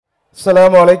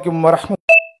அஸ்ஸலாமு அலைக்கும்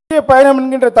வரஹ்மத்துல்லாஹி பயணம்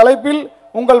என்கின்ற தலைப்பில்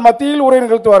உங்கள் மத்தியில் உரை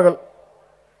நிகழ்த்துவார்கள்.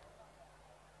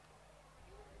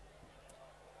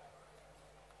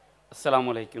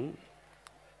 அஸ்ஸலாமு அலைக்கும்.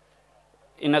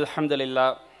 இன்னல்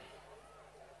ஹம்துலில்லாஹ்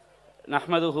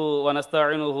நஹ்மதுஹு வ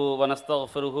நஸ்தஈனுஹு வ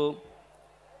நஸ்தக்ஃபிருஹு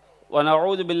வ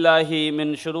நஊது பில்லாஹி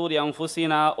மின் ஷுரூரி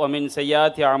அன்ஃபுஸினா வ மின்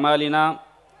ஸய்யிஆத்தி அமாலினா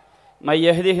மை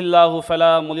யஹ்திஹில்லாஹு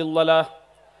ஃபலா முலில்ல லஹு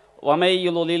வ மை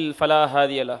யுضلل ஃபலா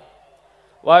ஹாதிய லஹு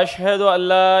وأشهد أن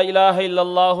لا إله إلا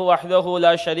الله وحده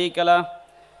لا شريك له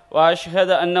وأشهد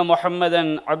أن محمدا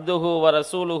عبده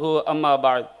ورسوله أما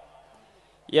بعد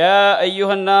يا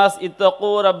أيها الناس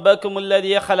اتقوا ربكم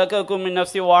الذي خلقكم من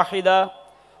نفس واحدة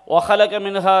وخلق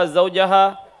منها زوجها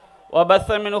وبث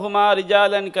منهما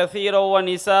رجالا كثيرا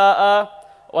ونساء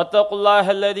واتقوا الله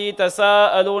الذي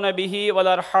تساءلون به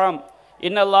والأرحام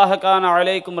إن الله كان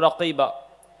عليكم رقيبا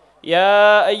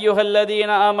يا أيها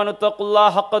الذين آمنوا اتقوا الله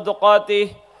حق تقاته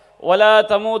ولا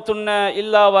تموتن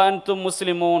إلا وأنتم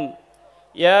مسلمون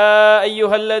يا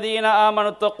أيها الذين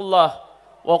آمنوا اتقوا الله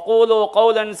وقولوا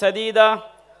قولا سديدا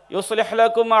يصلح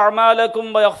لكم أعمالكم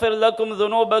ويغفر لكم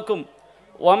ذنوبكم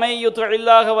ومن يطع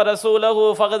الله ورسوله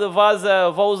فقد فاز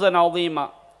فوزا عظيما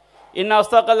إن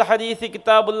أصدق الحديث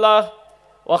كتاب الله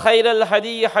وخير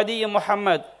الهدي هدي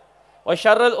محمد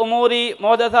وشر الأمور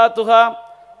محدثاتها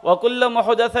وكل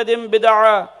محدثة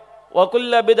بدعة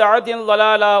وكل بدعة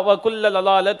ضلالة وكل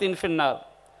ضلالة في النار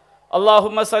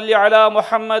اللهم صل على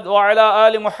محمد وعلى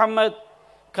آل محمد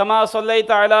كما صليت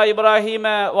على إبراهيم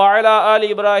وعلى آل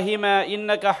إبراهيم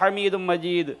إنك حميد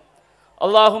مجيد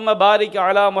اللهم بارك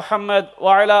على محمد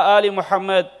وعلى آل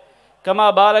محمد كما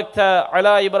باركت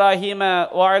على إبراهيم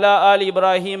وعلى آل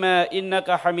إبراهيم إنك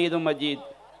حميد مجيد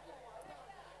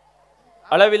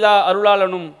அளவிலா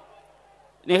அருளாளனும்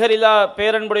நிகரிலா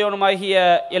பேரன்புடையவனுமாகிய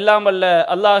எல்லாம் வல்ல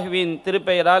அல்லாஹுவின்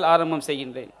திருப்பெயரால் ஆரம்பம்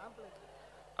செய்கின்றேன்.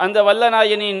 அந்த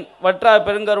வல்லநாயனின் வற்றா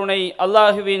பெருங்கருணை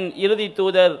அல்லாஹுவின் இறுதி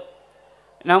தூதர்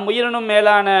நம் உயிரினும்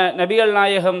மேலான நபிகள்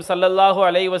நாயகம் ஸல்லல்லாஹு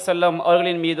அலைஹி வஸல்லம்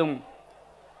அவர்களின் மீதும்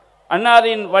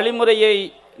அன்னாரின் வழிமுறையை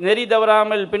நெறி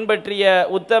தவறாமல் பின்பற்றிய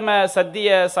உத்தம சத்திய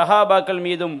சஹாபாக்கள்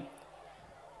மீதும்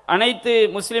அனைத்து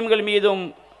முஸ்லிம்கள் மீதும்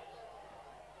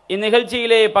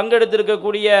இந்நிகழ்ச்சியிலே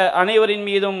பங்கெடுத்திருக்கக்கூடிய அனைவரின்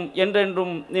மீதும்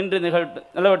என்றென்றும் நின்று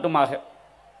நிலவட்டுமாக.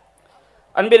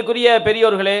 அன்பிற்குரிய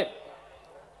பெரியோர்களே,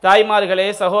 தாய்மார்களே,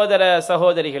 சகோதர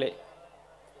சகோதரிகளே,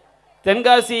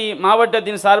 தென்காசி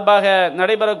மாவட்டத்தின் சார்பாக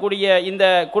நடைபெறக்கூடிய இந்த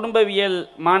குடும்பவியல்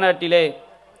மாநாட்டிலே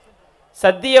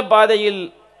சத்திய பாதையில்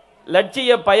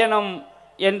லட்சிய பயணம்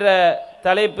என்ற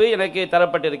தலைப்பு எனக்கு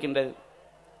தரப்பட்டிருக்கின்றது.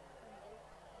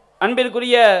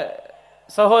 அன்பிற்குரிய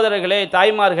சகோதரர்களே,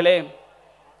 தாய்மார்களே,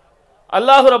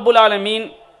 அல்லாஹு ரப்புல் ஆலமீன்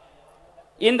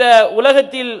இந்த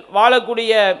உலகத்தில்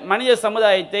வாழக்கூடிய மனித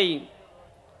சமுதாயத்தை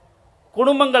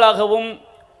குடும்பங்களாகவும்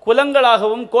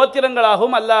குலங்களாகவும்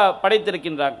கோத்திரங்களாகவும் அல்லாஹ்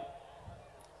படைத்திருக்கின்றான்.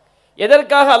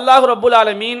 எதற்காக அல்லாஹு ரப்புல்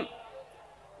ஆலமீன்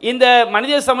இந்த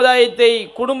மனித சமுதாயத்தை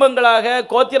குடும்பங்களாக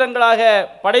கோத்திரங்களாக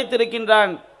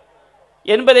படைத்திருக்கின்றான்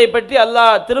என்பதை பற்றி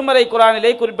அல்லாஹ் திருமறை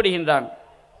குர்ஆனிலே குறிப்பிடுகின்றான்.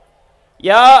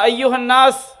 யா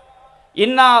ஐயுஹன்னாஸ்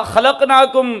இன்னா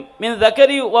ஹலக்னாக்கும் மின்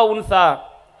தக்கரி வ உன்சா.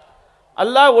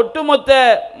 அல்லாஹ் ஒட்டுமொத்த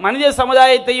மனித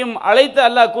சமுதாயத்தையும் அழைத்து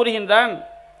அல்லாஹ் கூறுகின்றான்,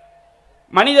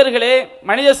 மனிதர்களே,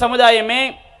 மனித சமுதாயமே,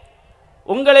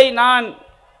 உங்களை நான்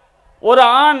ஒரு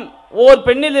ஆண் ஓர்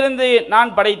பெண்ணிலிருந்து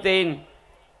நான் படைத்தேன்,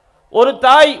 ஒரு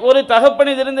தாய் ஒரு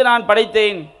தகப்பனிலிருந்து நான்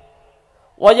படைத்தேன்.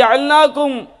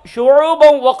 வஜஅல்னாக்கும்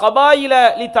ஷுஊபன் வ கபாயில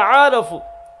லிதஆரஃபு.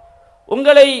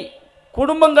 உங்களை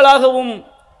குடும்பங்களாகவும்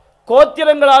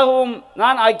கோத்திரங்களாகவும்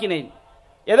நான் ஆக்கினேன்.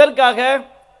 எதற்காக?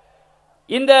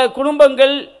 இந்த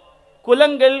குடும்பங்கள்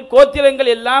குலங்கள் கோத்திரங்கள்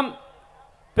எல்லாம்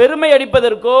பெருமை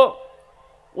அடிப்பதற்கோ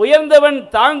உயர்ந்தவன்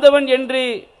தாழ்ந்தவன் என்று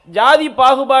ஜாதி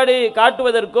பாகுபாடு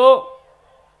காட்டுவதற்கோ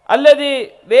அல்லது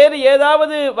வேறு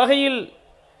ஏதாவது வகையில்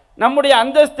நம்முடைய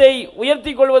அந்தஸ்தை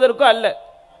உயர்த்தி கொள்வதற்கோ அல்ல.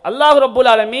 அல்லாஹ்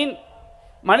ரப்புல் ஆலமீன்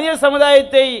மனித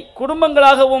சமுதாயத்தை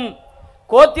குடும்பங்களாகவும்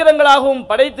கோத்திரங்களாகவும்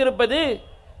படைத்திருப்பது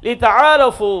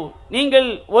லிதஆரஃபு, நீங்கள்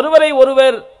ஒருவரை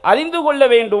ஒருவர் அறிந்து கொள்ள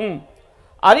வேண்டும்,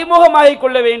 அறிமுகமாகிக்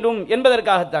கொள்ள வேண்டும்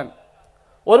என்பதற்காகத்தான்.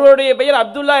 ஒருவருடைய பெயர்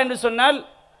அப்துல்லா என்று சொன்னால்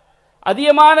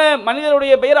அதிகமான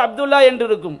மனிதருடைய பெயர் அப்துல்லா என்று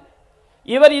இருக்கும்.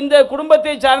 இவர் இந்த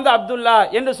குடும்பத்தை சார்ந்த அப்துல்லா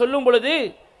என்று சொல்லும் பொழுது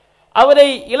அவரை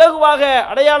இலகுவாக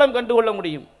அடையாளம் கண்டுகொள்ள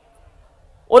முடியும்.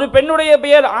 ஒரு பெண்ணுடைய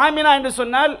பெயர் ஆமினா என்று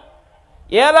சொன்னால்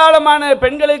ஏராளமான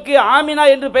பெண்களுக்கு ஆமினா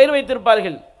என்று பெயர்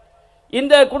வைத்திருப்பார்கள்.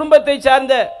 இந்த குடும்பத்தை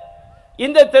சார்ந்த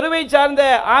இந்த தெருவை சார்ந்த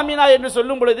ஆமினா என்று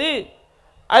சொல்லும் பொழுது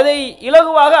அதை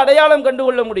இலகுவாக அடையாளம்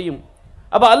கண்டுகொள்ள முடியும்.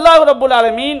 அப்ப அல்லாஹ் ரப்புல்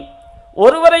ஆலமீன்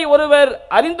ஒருவரை ஒருவர்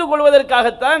அறிந்து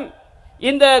கொள்வதற்காகத்தான்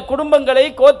இந்த குடும்பங்களை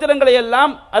கோத்திரங்களை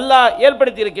எல்லாம் அல்லாஹ்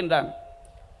ஏற்படுத்தி இருக்கின்றான்.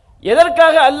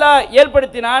 எதற்காக அல்லாஹ்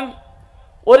ஏற்படுத்தினான்?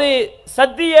 ஒரு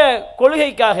சத்திய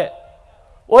கொள்கைக்காக,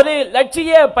 ஒரு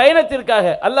லட்சிய பயணத்திற்காக.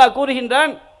 அல்லாஹ்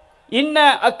கூறுகின்றான், இன்ன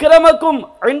அக்கிரமக்கும்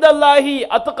இந்தல்லாஹி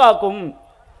அத்காக்கும்.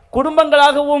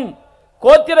 குடும்பங்களாகவும்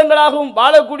கோத்திரங்களாகவும்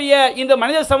வாழக்கூடிய இந்த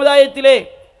மனித சமுதாயத்திலே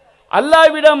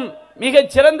அல்லாஹ்விடம்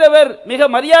மிகச் சிறந்தவர், மிக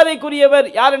மரியாதைக்குரியவர்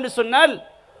யார் என்று சொன்னால்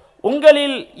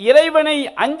உங்களில் இறைவனை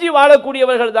அஞ்சி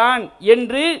வாழக்கூடியவர்கள்தான்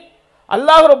என்று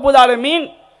அல்லாஹ் ரப்பல் ஆலமீன்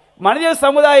மனித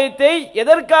சமுதாயத்தை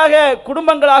எதற்காக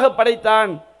குடும்பங்களாக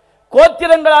படைத்தான்,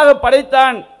 கோத்திரங்களாக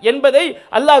படைத்தான் என்பதை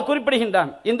அல்லாஹ்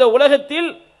குறிப்பிடுகின்றான். இந்த உலகத்தில்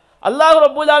அல்லாஹ்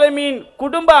ரப்பல் ஆலமீன்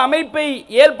குடும்ப அமைப்பை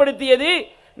ஏற்படுத்தியது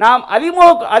நாம்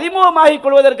அறிமுகமாகிக்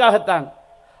கொள்வதற்காகத்தான்.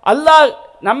 அல்லாஹ்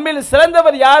நம்மில்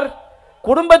சிறந்தவர் யார்?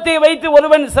 குடும்பத்தை வைத்து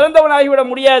ஒருவன் சிறந்தவனாகிவிட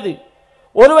முடியாது,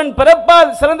 ஒருவன்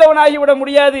பிறப்பால் சிறந்தவனாகிவிட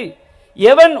முடியாது.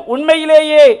 எவன்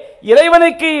உண்மையிலேயே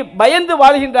இறைவனுக்கு பயந்து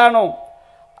வாழ்கின்றானோ,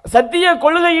 சத்திய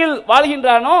கொள்கையில்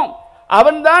வாழ்கின்றானோ,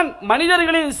 அவன்தான்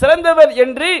மனிதர்களில் சிறந்தவர்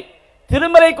என்று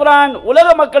திருமறை குர்ஆன் உலக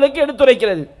மக்களுக்கு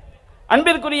எடுத்துரைக்கிறது.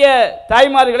 அன்பிற்குரிய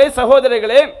தாய்மார்களே,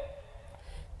 சகோதரர்களே,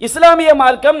 இஸ்லாமிய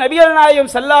மார்க்கம் நபிகள் நாயகம்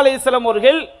ஸல்லல்லாஹு அலைஹி வஸல்லம்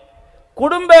அவர்கள்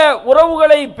குடும்ப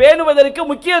உறவுகளை பேணுவதற்கு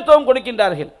முக்கியத்துவம்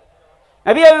கொடுக்கின்றார்கள்.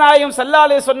 நபிகள் நாயகம் ஸல்லல்லாஹு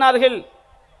அலைஹி சொன்னார்கள்,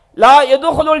 லா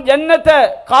யதுகுலுல் ஜன்னத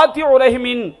காத்திஉ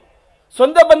ரஹிமின்.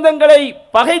 சொந்த பந்தங்களை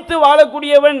பகைத்து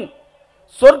வாழக்கூடியவன்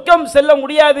சொர்க்கம் செல்ல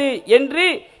முடியாது என்று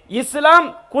இஸ்லாம்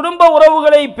குடும்ப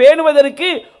உறவுகளை பேணுவதற்கு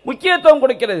முக்கியத்துவம்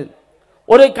கொடுக்கிறது.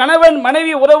 ஒரு கணவன்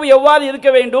மனைவி உறவு எவ்வாறு இருக்க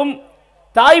வேண்டும்,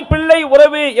 தாய் பிள்ளை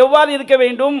உறவு எவ்வாறு இருக்க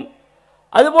வேண்டும்,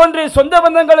 அதுபோன்று சொந்த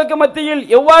பந்தங்களுக்கு மத்தியில்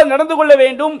எவ்வாறு நடந்து கொள்ள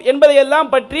வேண்டும் என்பதையெல்லாம்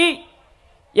பற்றி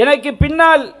எனக்கு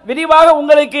பின்னால் விரிவாக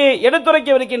உங்களுக்கு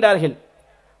எடுத்துரைக்கவிருக்கின்றார்கள்.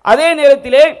 அதே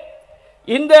நேரத்திலே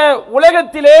இந்த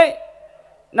உலகத்திலே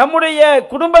நம்முடைய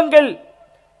குடும்பங்கள்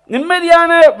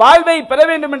நிம்மதியான வாழ்வை பெற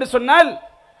வேண்டும் என்று சொன்னால்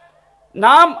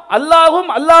நாம் அல்லாஹ்வும்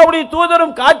அல்லாஹ்வுடைய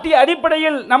தூதரும் காட்டிய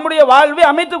அடிப்படையில் நம்முடைய வாழ்வை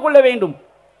அமைத்துக் கொள்ள வேண்டும்.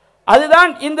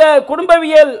 அதுதான் இந்த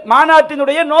குடும்பவியல்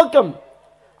மாநாட்டினுடைய நோக்கம்.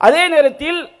 அதே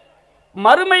நேரத்தில்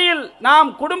மறுமையில் நாம்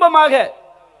குடும்பமாக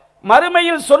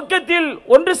மறுமையில் சொர்க்கத்தில்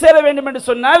ஒன்று சேர வேண்டும் என்று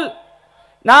சொன்னால்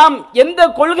நாம் எந்த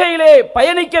கொள்கையிலே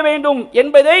பயணிக்க வேண்டும்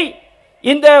என்பதை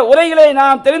இந்த உரையிலே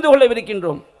நாம் தெரிந்து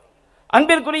கொள்ளவிருக்கின்றோம்.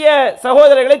 அன்பிற்குரிய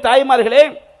சகோதரர்களே, தாய்மார்களே,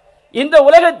 இந்த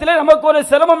உலகத்திலே நமக்கு ஒரு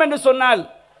சிரமம் என்று சொன்னால்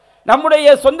நம்முடைய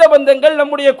சொந்த பந்தங்கள்,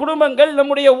 நம்முடைய குடும்பங்கள்,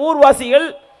 நம்முடைய ஊர்வாசிகள்,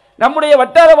 நம்முடைய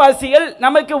வட்டாரவாசிகள்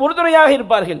நமக்கு உறுதுணையாக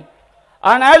இருப்பார்கள்.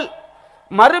 ஆனால்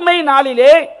மறுமை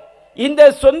நாளிலே இந்த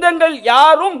சொந்தங்கள்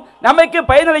யாரும் நமக்கு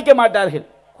பயனளிக்க மாட்டார்கள்.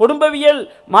 குடும்பவியல்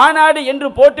மாநாடு என்று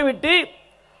போட்டுவிட்டு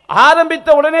ஆரம்பித்த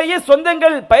உடனேயே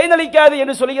சொந்தங்கள் பயனளிக்காது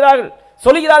என்று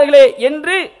சொல்கிறார்களே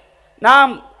என்று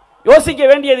நாம் யோசிக்க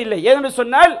வேண்டியதில்லை. ஏனென்று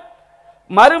சொன்னால்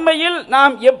மறுமையில்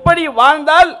நாம் எப்படி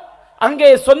வாழ்ந்தால் அங்கே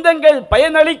சொந்தங்கள்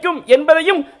பயனளிக்கும்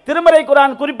என்பதையும் திருமறை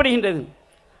குர்ஆன் குறிப்பிடுகின்றது.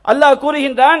 அல்லாஹ்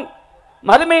கூறுகின்றான்,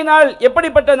 மறுமை நாள்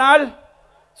எப்படிப்பட்ட நாள்?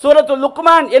 சூரத்துல்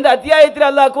லுக்மான் என்ற அத்தியாயத்தில்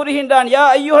அல்லாஹ் கூறுகின்றான், யா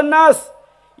அய்யுஹன்னாஸ்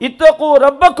இத்தகு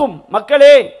ரப்பக்கும்.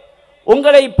 மக்களே,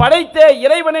 உங்களை படைத்த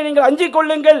இறைவனை நீங்கள் அஞ்சிக்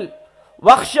கொள்ளுங்கள்.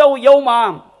 வக்ஷவ் யௌமா,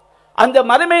 அந்த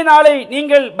மறுமை நாளை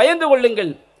நீங்கள் பயந்து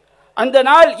கொள்ளுங்கள். அந்த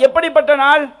நாள் எப்படிப்பட்ட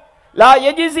நாள்? லா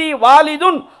யஜிசி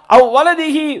வாலிதுன் அவ்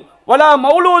வலதிஹி வலா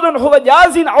மௌலூதுன் ஹுவ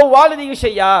ஜாஸின் அவ் வாலிதிஹி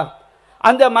ஷையா.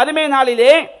 அந்த மறுமை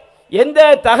நாளிலே எந்த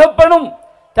தகப்பனும்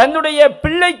தன்னுடைய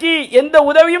பிள்ளைக்கு எந்த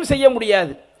உதவியும் செய்ய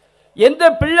முடியாது. எந்த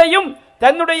பிள்ளையும்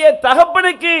தன்னுடைய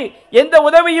தகப்பனுக்கு எந்த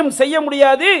உதவியும் செய்ய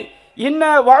முடியாது. இன்ன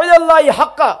வஅதல்லாஹி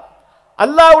ஹக்கா,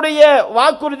 அல்லாஹ்வுடைய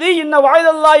வாக்குறுதி. இன்ன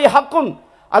வஅதல்லாஹி ஹக்குன்,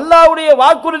 அல்லாஹ்வுடைய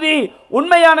வாக்குறுதி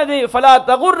உண்மையானது. ஃபலா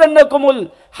தகுர்ரன்னகுமுல்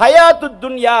ஹயாத்துத்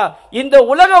துன்யா, இந்த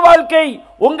உலக வாழ்க்கை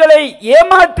உங்களை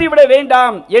ஏமாற்றி விட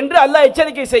வேண்டாம் என்று அல்லாஹ்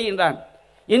எச்சரிக்கை செய்கின்றான்.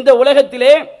 இந்த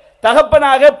உலகத்திலே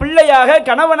தகப்பனாக, பிள்ளையாக,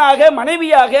 கணவனாக,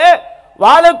 மனைவியாக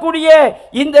வாழக்கூடிய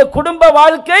இந்த குடும்ப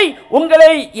வாழ்க்கை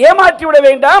உங்களை ஏமாற்றிவிட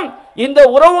வேண்டாம். இந்த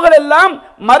உறவுகள் எல்லாம்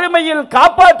மறுமையில்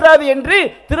காப்பாற்றாது என்று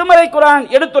திருமறை குர்ஆன்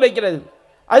எடுத்துரைக்கிறது.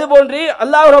 அதுபோன்று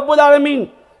அல்லாஹ் ரப்பல் ஆலமீன்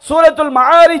சூரத்துல்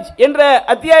மஆரிஜ் என்ற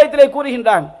அத்தியாயத்திலே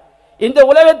கூறுகின்றான், இந்த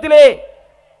உலகத்திலே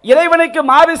இறைவனுக்கு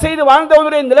மாறு செய்து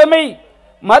வாழ்ந்தவனுடைய நிலைமை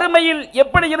மறுமையில்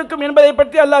எப்படி இருக்கும் என்பதை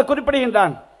பற்றி அல்லாஹ்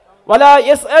குறிப்பிடுகின்றான். வலா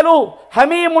யஸ்அலு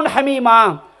ஹமீமுன் ஹமீமா,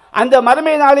 அந்த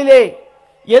மறுமை நாளிலே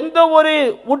எந்த ஒரு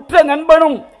உற்ற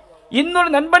நண்பனும் இன்னொரு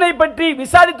நண்பனை பற்றி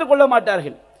விசாரித்துக் கொள்ள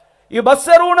மாட்டார்கள்.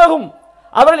 யுபஸ்ஸரூனஹும்,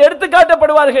 அவர்கள் எடுத்து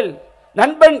காட்டப்படுவார்கள்.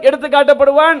 நண்பன் எடுத்து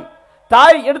காட்டப்படுவான்,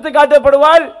 தாய் எடுத்து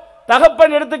காட்டப்படுவாள்,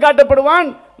 தகப்பன் எடுத்து காட்டப்படுவான்,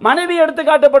 மனைவி எடுத்து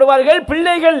காட்டப்படுவார்கள்,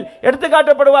 பிள்ளைகள் எடுத்து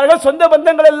காட்டப்படுவார்கள், சொந்த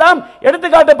பந்தங்கள் எல்லாம் எடுத்து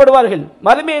காட்டப்படுவார்கள்.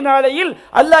 மறுமை நாளையில்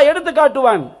அல்லாஹ் எடுத்து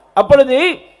காட்டுவான். அப்பொழுது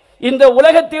இந்த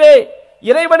உலகத்திலே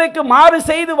இறைவனுக்கு மாறு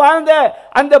செய்து வாழ்ந்த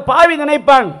அந்த பாவி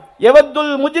நினைப்பான்,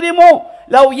 எவத்துல் முஜ்ரிமு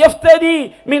லவ் யஃப்ததி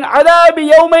மின் அதாபி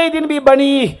யௌமைதின் பி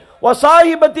பனீஹ் வ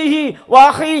ஸாஹிபதிஹி வ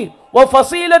அஹி வ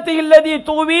ஃபஸீலதிஹி அல்லதி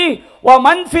தூவி வ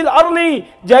மன் ஃபில் அர்லி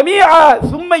ஜமீஆ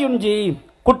சும்ம யுன்ஜி.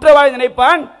 குற்றவாளி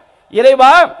நினைப்பான்,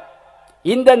 இறைவா,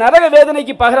 இந்த நரக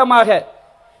வேதனைக்கு பகரமாக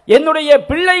என்னுடைய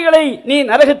பிள்ளைகளை நீ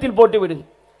நரகத்தில் போட்டுவிடு,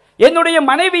 என்னுடைய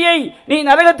மனைவியை நீ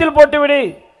நரகத்தில் போட்டுவிடு,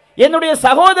 என்னுடைய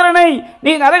சகோதரனை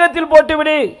நீ நரகத்தில்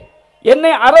போட்டுவிடு,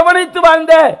 என்னை அரவணைத்து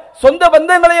வாழ்ந்த சொந்த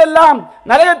பந்தங்களை எல்லாம்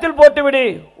நரகத்தில் போட்டுவிடு,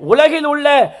 உலகில் உள்ள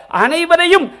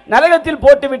அனைவரையும் நரகத்தில்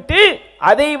போட்டுவிட்டு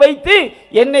அதை வைத்து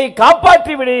என்னை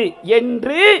காப்பாற்றிவிடு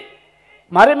என்று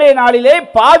மறுமை நாளிலே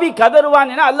பாவி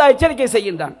கதறுவான் என அல்லாஹ் எச்சரிக்கை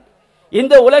செய்கின்றான்.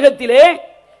 இந்த உலகத்திலே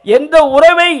எந்த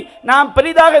உறவை நாம்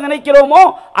பெரிதாக நினைக்கிறோமோ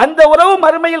அந்த உறவு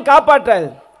மறுமையில் காப்பாற்றாது.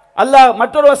 அல்லாஹ்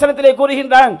மற்றொரு வசனத்திலே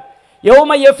கூறுகின்றான்,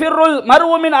 யௌம யஃபிருல்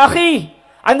மர்உ மின் அஹி,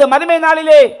 அந்த மறுமை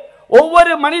நாளிலே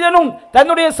ஒவ்வொரு மனிதனும்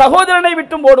தன்னுடைய சகோதரனை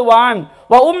விட்டும் ஓடுவான்.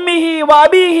 வ உம்மிஹி வ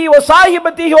அபீஹி வ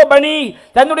ஸாஹிபதிஹி வ பனி,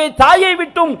 தன்னுடைய தாயை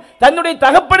விட்டும் தன்னுடைய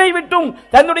தகப்பனை விட்டும்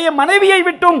தன்னுடைய மனைவியை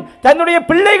விட்டும் தன்னுடைய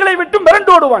பிள்ளைகளை விட்டும்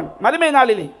மிரண்டோடுவான் மறுமை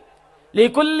நாளிலே.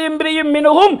 லிகுல்லி இம்ரியின்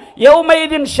மின்ஹும்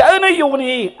யௌமைதின் ஷஅனு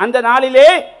யுக்னி, அந்த நாளிலே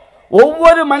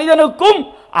ஒவ்வொரு மனிதனுக்கும்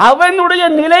அவனுடைய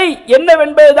நிலை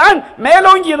என்னவென்பதுதான்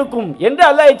மேலோங்கி இருக்கும் என்று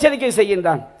அல்லாஹ் எச்சரிக்கை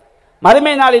செய்கின்றான்.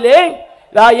 மறுமை நாளிலே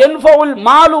லா யன்ஃபவுல்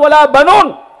மாலு வலா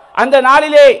பனூன், அந்த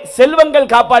நாளிலே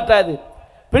செல்வங்கள் காப்பாற்றாது,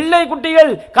 பிள்ளை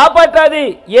குட்டிகள் காப்பாற்றாது.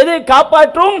 எது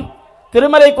காப்பாற்றும்?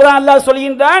 திருமறை குர்ஆன் அல்லாஹ்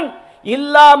சொல்கின்றான்,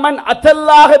 இல்லா மன்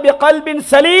அத்தல்லாஹ பிகல்பின்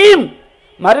சலீம்,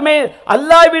 மறுமை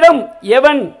அல்லாஹ்விடம்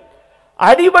எவன்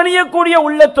அடிபணியக்கூடிய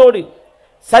உள்ளத்தோடு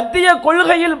சத்திய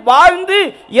கொள்கையில் வாழ்ந்து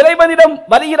இறைவனிடம்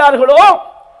வருகிறார்களோ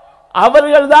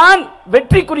அவர்கள்தான்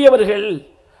வெற்றிக்குரியவர்கள்,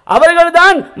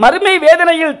 அவர்கள்தான் மறுமை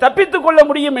வேதனையில் தப்பித்துக் கொள்ள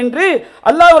முடியும் என்று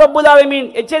அல்லாஹ் ரப்பல் ஆலமீன்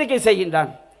எச்சரிக்கை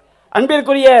செய்கின்றான்.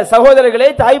 அன்பிற்குரிய சகோதரர்களே,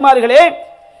 தாய்மார்களே,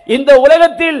 இந்த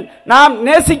உலகத்தில் நாம்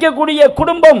நேசிக்கக்கூடிய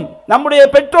குடும்பம், நம்முடைய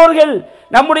பெற்றோர்கள்,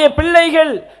 நம்முடைய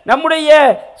பிள்ளைகள், நம்முடைய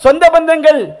சொந்த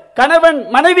பந்தங்கள், கணவன்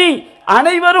மனைவி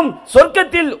அனைவரும்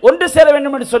சொர்க்கத்தில் ஒன்று சேர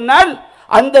வேண்டும் என்று சொன்னால்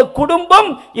அந்த குடும்பம்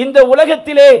இந்த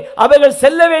உலகத்திலே அவர்கள்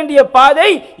செல்ல வேண்டிய பாதை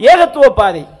ஏகத்துவ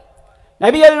பாதை.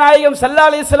 நபிகள் நாயகம் ஸல்லல்லாஹு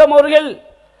அலைஹி வஸல்லம்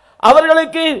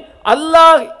அவர்களுக்கு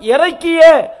அல்லாஹ் இறக்கிய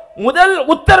முதல்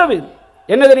உத்தரவு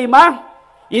என்ன தெரியுமா?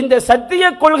 இந்த சத்திய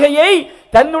கொள்கையை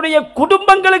தன்னுடைய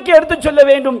குடும்பங்களுக்கு எடுத்துச் சொல்ல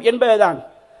வேண்டும் என்பதுதான்.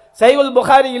 சஹீஹுல்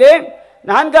புகாரியிலே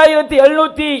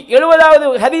 4770வது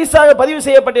ஹதீஸாக பதிவு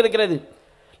செய்யப்பட்டிருக்கிறது.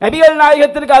 நபிகள்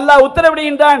நாயகத்திற்கு அல்லாஹ்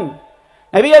உத்தரவிடுகின்றான்,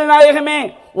 நபிகள் நாயகமே,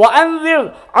 வஅன்திர்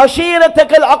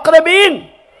அஷீரத்தகல் அக்ரபீன்,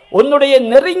 உன்னுடைய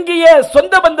நெருங்கிய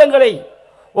சொந்த பந்தங்களை,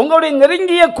 உங்களுடைய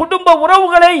நெருங்கிய குடும்ப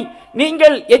உறவுகளை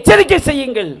நீங்கள் எச்சரிக்கை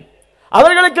செய்யுங்கள்,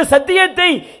 அவர்களுக்கு சத்தியத்தை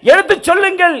எடுத்துச்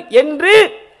சொல்லுங்கள் என்று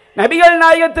நபிகள்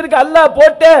நாயகத்திற்கு அல்லாஹ்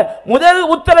போட்ட முதல்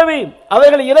உத்தரவு.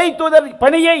 அவர்கள் இறை தூதர்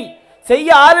பணியை செய்ய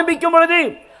ஆரம்பிக்கும் பொழுது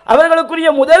அவர்களுக்குரிய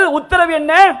முதல் உத்தரவு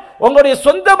என்ன? உங்களுடைய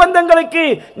சொந்த பந்தங்களுக்கு,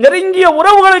 நெருங்கிய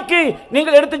உறவுகளுக்கு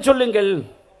நீங்கள் எடுத்துச் சொல்லுங்கள்.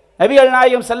 நபிகள்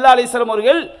நாயகம் ஸல்லல்லாஹு அலைஹி வஸல்லம்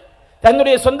அவர்கள்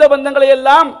தன்னுடைய சொந்த பந்தங்களை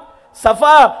எல்லாம்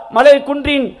சஃபா மலை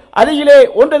குன்றின் அருகிலே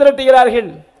ஒன்று திரட்டுகிறார்கள்.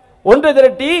 ஒன்று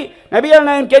திரட்டி நபிகள்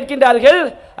நாயகம் கேட்கின்றார்கள்,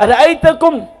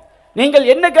 அரைத்தக்கும், நீங்கள்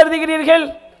என்ன கருதுகிறீர்கள்?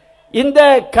 இந்த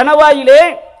கணவாயிலே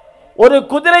ஒரு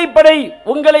குதிரைப்படை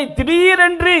உங்களை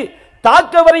திடீரென்று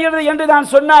தாக்க வருகிறது என்று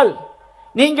நான் சொன்னால்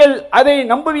நீங்கள் அதை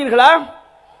நம்புவீர்களா?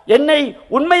 என்னை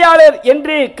உண்மையாளர்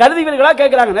என்று கருதுவீர்களா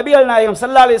கேட்கிறாங்க நபிகள் நாயகம்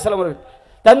ஸல்லல்லாஹு அலைஹி வஸல்லம் அவர்கள்.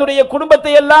 தன்னுடைய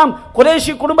குடும்பத்தை எல்லாம்,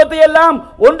 குறைஷி குடும்பத்தை எல்லாம்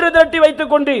ஒன்று திரட்டி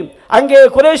வைத்துக் கொண்டு அங்கே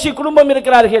குறைஷி குடும்பம்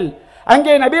இருக்கிறார்கள்.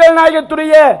 அங்கே நபிகள்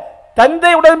நாயகத்துடைய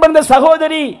தந்தை உடன் பிறந்த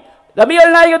சகோதரி,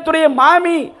 நபிகள் நாயகத்துடைய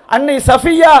மாமி அன்னை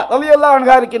சஃபியா ரலியல்லாஹு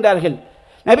அன்ஹா இருக்கின்றார்கள்.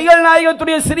 நபிகள்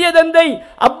நாயகத்துடைய சிறிய தந்தை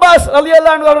அப்பாஸ்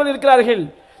ரலியல்லாஹு அன்ஹு அவர்கள் இருக்கிறார்கள்.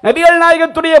 நபிகள்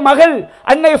நாயகத்துடைய மகள்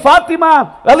அன்னை ஃபாத்திமா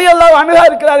ரலியல்லாஹு அன்ஹா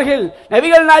இருக்கிறார்கள்.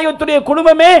 நபிகள் நாயகத்துடைய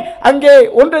குடும்பமே அங்கே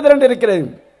ஒன்று திரண்டு இருக்கிறது.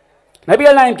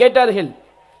 நபிகள் நாயகம் கேட்டார்கள்,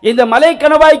 இந்த மலை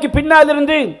கணவாய்க்கு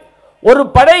பின்னாலிருந்து ஒரு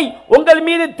படை உங்கள்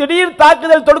மீது திடீர்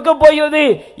தாக்குதல் தொடுக்க போகிறது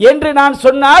என்று நான்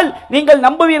சொன்னால் நீங்கள்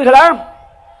நம்புவீர்களா?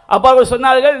 அப்ப அவர்கள்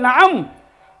சொன்னார்கள், நாம்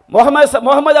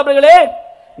முகமது அவர்களே,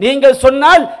 நீங்கள்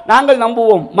சொன்னால் நாங்கள்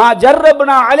நம்புவோம். மா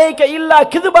ஜர்ரப்னா அலைக இல்லா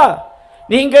கிதுபா,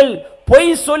 நீங்கள்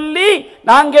பொய் சொல்லி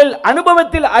நாங்கள்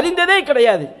அனுபவத்தில் அறிந்ததே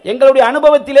கிடையாது. எங்களுடைய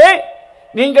அனுபவத்திலே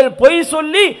நீங்கள் பொய்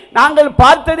சொல்லி நாங்கள்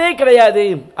பார்த்ததே கிடையாது.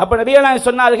 அப்ப நபிகள் நாயகம்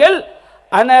சொன்னார்கள்,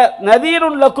 அன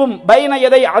நதீருன் லக்கும் பைன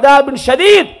யதை அதாபின்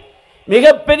ஷதீத்,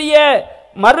 மிகப்பெரிய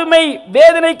மறுமை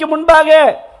வேதனைக்கு முன்பாக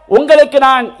உங்களுக்கு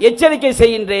நான் எச்சரிக்கை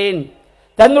செய்கின்றேன்.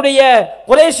 தன்னுடைய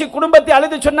குறைஷி குடும்பத்தை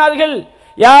அழைத்து சொன்னார்கள்,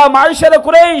 யா மாஷர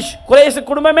குறைஷ், குறைஷ்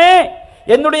குடும்பமே,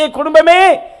 என்னுடைய குடும்பமே,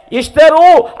 இஷ்தரு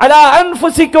அலா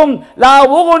அன்ஃபுசிக்கும் லா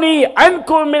உகுனி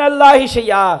அன்கும் மினல்லாஹி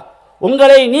ஷையா,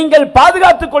 உங்களை நீங்கள்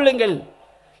பாதுகாத்துக் கொள்ளுங்கள்,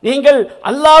 நீங்கள்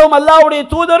அல்லாஹ்வும் அல்லாஹ்வுடைய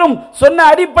தூதரும் சொன்ன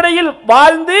அடிப்படையில்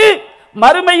வாழ்ந்து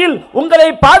மறுமையில் உங்களை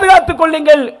பாதுகாத்துக்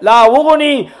கொள்ளுங்கள். லா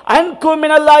உகுனி அன்கும்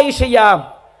மினல்லாஹி ஷையா,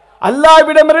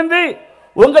 அல்லாஹ்விடமிருந்து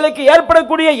உங்களுக்கு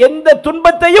ஏற்படக்கூடிய எந்த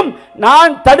துன்பத்தையும்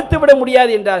நான் தடுத்து விட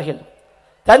முடியாது என்றார்கள்.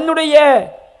 தன்னுடைய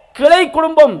கிளை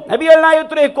குடும்பம் நபிகள்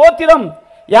நாயகத்துடைய கோத்திரம்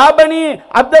யாபனி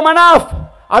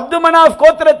அப்து மனாஃப்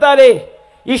கோத்திரத்தாரே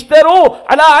இஷ்தரு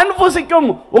அலா அன்ஃபுசிக்கும்,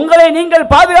 உங்களை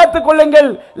நீங்கள் பாதுகாத்துக் கொள்ளுங்கள்.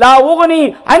 லா உகுனி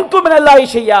அன்கும் மினல்லாஹி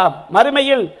ஷையா,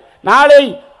 மறுமையில் நாளை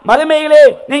மறுமையிலே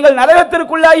நீங்கள்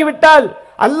நரகத்திற்குள்ளாகி விட்டால்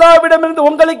அல்லாஹ்விடமிருந்து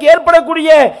உங்களுக்கு ஏற்படக்கூடிய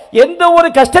எந்த ஒரு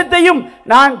கஷ்டத்தையும்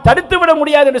நான் தடுத்து விட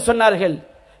முடியாது என்று சொன்னார்கள்.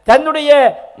 தன்னுடைய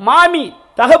மாமி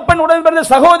தகப்பன் உடன் பிறந்த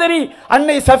சகோதரி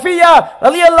அன்னை சஃபியா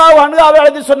ரலியல்லாஹு அன்ஹா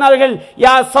அவர்கள் சொன்னார்கள்,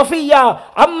 யா சஃபியா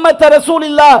அம்மத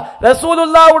ரசூலில்லாஹ்,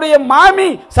 ரசூலுல்லாஹ்வுடைய மாமி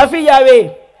சஃபியாவே,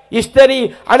 இஷ்தரி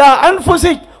அலா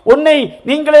அன்ஃபுசிக், உன்னை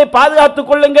நீங்களே பாதுகாத்துக்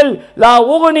கொள்ளுங்கள். லா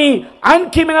உகுனி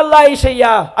அன்கி மினல்லாஹி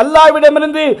ஷையா,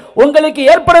 அல்லாஹ்விடமிருந்து உங்களுக்கு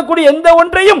ஏற்படக்கூடிய எந்த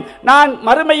ஒன்றையும் நான்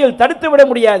மறுமையில் தடுத்து விட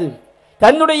முடியாது.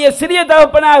 தன்னுடைய சிறிய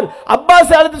தகப்பனார்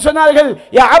அப்பாஸ் அழைத்து சொன்னார்கள்,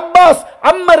 யா அப்பாஸ்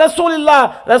அம்ம ரசூலுல்லாஹ்,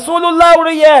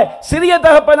 ரசூலுல்லாஹ்வுடைய சிறிய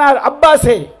தகப்பனார்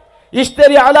அப்பாஸே,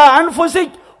 இஷ்தரி அலா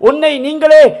அன்ஃபுசிக்,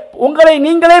 உங்களை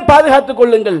நீங்களே பாதுகாத்துக்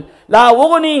கொள்ளுங்கள். லா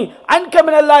உகுனி அன்க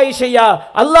மினல்லாஹி ஷையா,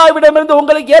 அல்லாஹ்விடமிருந்து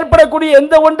உங்களுக்கு ஏற்படக்கூடிய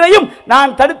எந்த ஒன்றையும்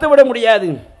நான் தடுத்து விட முடியாது.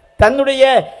 தன்னுடைய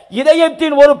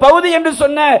இதயத்தின் ஒரு பகுதி என்று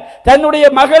சொன்ன தன்னுடைய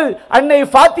மகள் அன்னை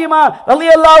ஃபாத்திமா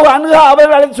ரலியல்லாஹு அன்ஹா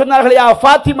அவர்கள் அழைத்து சொன்னார்கள், யா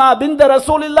ஃபாத்திமா பின்த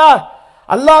ரசூலில்லாஹ்,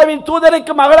 அல்லாஹ்வின்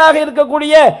தூதருக்கு மகளாக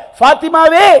இருக்கக்கூடிய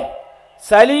ஃபாத்திமாவே,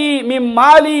 சலி மிம்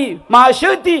மாலி மா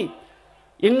ஷிதி,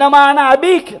 இன்னமான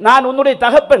அபீக், நான் உன்னுடைய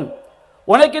தகப்பன்,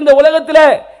 உனக்கு இந்த உலகத்தில்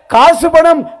காசு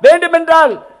பணம்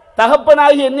வேண்டுமென்றால்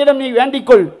தகப்பனாகி என்னிடம் நீ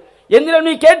வேண்டிக்கொள், என்னிடம்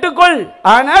நீ கேட்டுக்கொள்.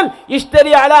 ஆனால்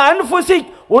இஷ்தரி அலா அன்ஃபுசிக்,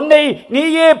 உன்னை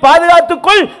நீயே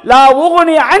பாதுகாத்துக்கொள். லா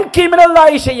உகுனி அன்கி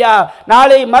மினல்லாஹி ஷையா,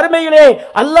 நாளை மறுமையிலே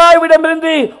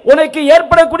அல்லாஹ்விடமிருந்து உனக்கு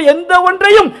ஏற்படக்கூடிய எந்த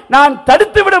ஒன்றையும் நான்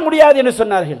தடுத்து விட முடியாது என்று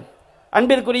சொன்னார்கள்.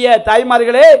 அன்பிற்குரிய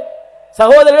தாய்மார்களே,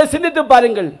 சகோதரர்களை சிந்தித்து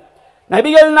பாருங்கள்.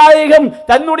 நபிகள் நாயகம்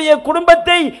தன்னுடைய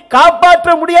குடும்பத்தை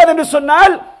காப்பாற்ற முடியாது என்று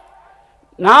சொன்னால்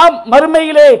நாம்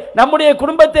மறுமையிலே நம்முடைய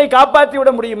குடும்பத்தை காப்பாற்றி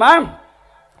விட முடியுமா?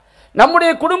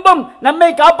 நம்முடைய குடும்பம் நம்மை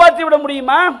காப்பாற்றி விட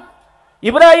முடியுமா?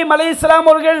 இப்ராஹிம் அலைஹிஸ்ஸலாம்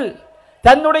அவர்கள்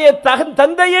தன்னுடைய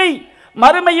தந்தையை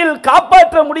மறுமையில்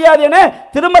காப்பாற்ற முடியாது என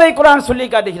திருமறை குர்ஆன் சொல்லி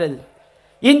காட்டுகிறது.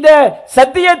 இந்த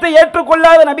சத்தியத்தை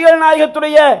ஏற்றுக்கொள்ளாத நபிகள்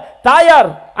நாயகத்துடைய தாயார்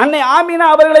அன்னை ஆமினா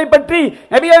அவர்களை பற்றி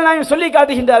நபிகள் நாயகம் சொல்லி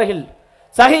காட்டுகின்றார்கள்.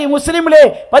 சஹீஹ் முஸ்லிமிலே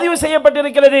பதிவு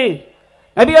செய்யப்பட்டிருக்கிறது.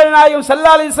 நபிகள் நாயகம்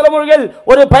ஸல்லல்லாஹு அலைஹி வஸல்லம் அவர்கள்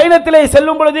ஒரு பயணத்திலே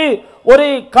செல்லும் பொழுது ஒரு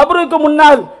கபருக்கு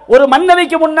முன்னால், ஒரு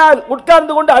மன்னரைக்கு முன்னால்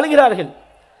உட்கார்ந்து கொண்டு அழுகிறார்கள்.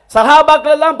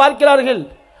 சஹாபாக்கள் எல்லாம் பார்க்கிறார்கள்,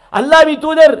 அல்லாஹ்வின்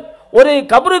தூதர் ஒரு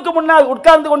கபருக்கு முன்னால்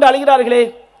உட்கார்ந்து கொண்டு அழுகிறார்களே.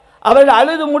 அவர்கள்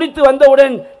அழுது முடித்து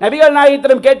வந்தவுடன் நபிகள்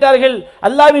நாயகத்திடம் கேட்டார்கள்,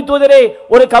 அல்லாஹ்வின் தூதரே,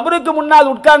 ஒரு கபருக்கு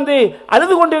முன்னால் உட்கார்ந்து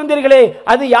அழுது கொண்டிருந்தீர்களே,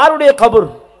 அது யாருடைய கபர்?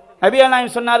 நபிகள்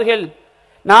நாயகம் சொன்னார்கள்,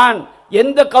 நான்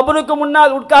எந்த கபருக்கு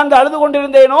முன்னால் உட்கார்ந்து அழுது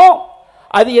கொண்டிருந்தேனோ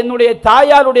அது என்னுடைய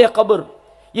தாயாருடைய கபர்.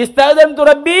 இஸ்தஅதன்து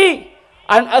ரப்பி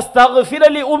அன் அஸ்தக்ஃபிர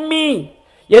லி உம்மி,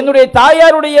 என்னுடைய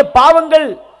தாயாருடைய பாவங்கள்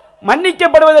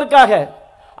மன்னிக்கப்படுவதற்காக,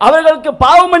 அவர்களுக்கு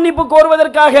பாவ மன்னிப்பு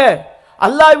கோருவதற்காக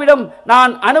அல்லாஹ்விடம்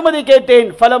நான் அனுமதி கேட்டேன்.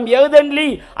 ஃபலம் யதன்லி,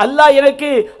 அல்லாஹ் எனக்கு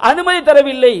அனுமதி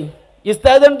தரவில்லை.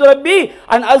 இஸ்தஅதன்து ரப்பி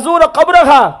அன் அஸூர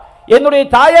கப்ரஹா, என்னுடைய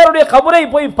தாயாருடைய கபரை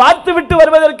போய் பார்த்து விட்டு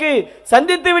வருவதற்கு,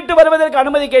 சந்தித்து விட்டு வருவதற்கு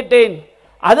அனுமதி கேட்டேன்.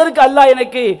 அதற்கு அல்லாஹ்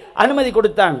எனக்கு அனுமதி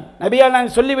கொடுத்தான். நபியால்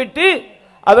நான் சொல்லிவிட்டு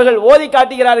அவர்கள் ஓதி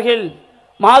காட்டுகிறார்கள்,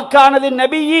 மாக்கானது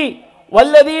நபியி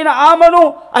வல்லதீன ஆமனு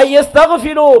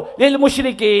ஐயஸ்தக்ஃபிரு லில்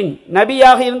முஷ்ரிகீன்,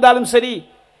 நபியாக இருந்தாலும் சரி,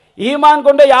 ஈமான்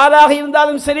கொண்ட யாராக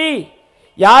இருந்தாலும் சரி,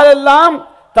 யாரெல்லாம்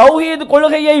தௌஹீத்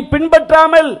கொள்கையை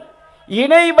பின்பற்றாமல்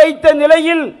இணை வைத்த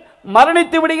நிலையில்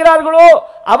மரணித்து விடுகிறார்களோ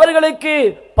அவர்களுக்கு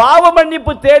பாவ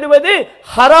மன்னிப்பு தேடுவது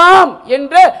ஹராம்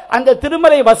என்ற அந்த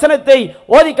திருமறை வசனத்தை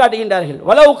ஓதி காட்டுகின்றார்கள்.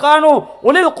 வலவு கானு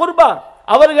உலில் குர்பா,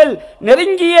 அவர்கள்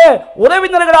நெருங்கிய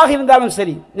உறவினர்களாக இருந்தாலும்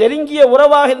சரி, நெருங்கிய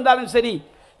உறவாக இருந்தாலும் சரி.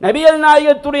 நபிகள்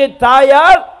நாயகத்துடைய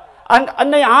தாயார்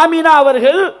அன்னை ஆமினா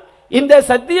அவர்கள் இந்த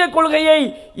சத்திய கொள்கையை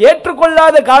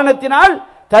ஏற்றுக்கொள்ளாத காரணத்தினால்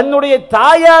தன்னுடைய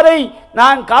தாயாரை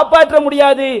நான் காப்பாற்ற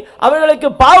முடியாது, அவர்களுக்கு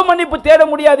பாவ மன்னிப்பு தேட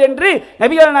முடியாது என்று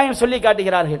நபிகள் நாயகம் சொல்லி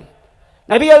காட்டுகிறார்கள்.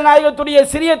 நபிகள் நாயகத்துடைய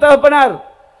சிறிய தகப்பனார்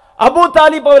அபூ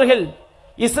தாலிப் அவர்கள்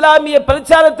இஸ்லாமிய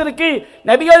பிரச்சாரத்திற்கு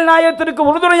நபிகள் நாயகத்திற்கு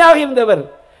உறுதுணையாக இருந்தவர்.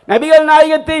 நபிகள்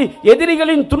நாயகத்தை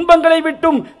எதிரிகளின் துன்பங்களை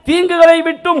விட்டும் தீங்குகளை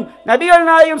விட்டும் நபிகள்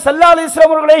நாயகம் ஸல்லல்லாஹு அலைஹி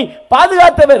வஸல்லம் அவர்களை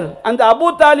பாதுகாத்தவர். அந்த அபூ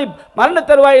தாலிப் மரண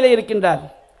தருவாயிலே இருக்கின்றார்.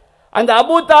 அந்த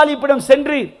அபூ தாலிப்பிடம்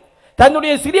சென்று,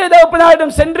 தன்னுடைய சிறிய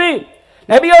தகப்பனாரிடம் சென்று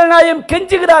நபிகள் நாயகம்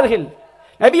கெஞ்சுகிறார்கள்.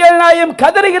 நபிகள் நாயகம்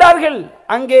கதறுகிறார்கள்.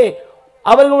 அங்கே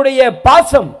அவர்களுடைய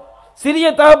பாசம், சிறிய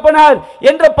தகப்பனார்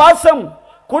என்ற பாசம்,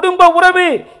 குடும்ப உறவு,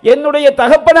 என்னுடைய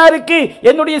தகப்பனாருக்கு,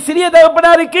 என்னுடைய சிறிய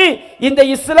தகப்பனாருக்கு இந்த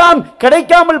இஸ்லாம்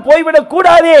கிடைக்காமல் போய்விடக்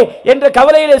கூடாதே என்ற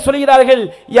கவலையிலே சொல்கிறார்கள்.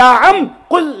 யா அம்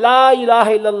குல் லா இலாஹ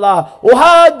இல்லல்லாஹ்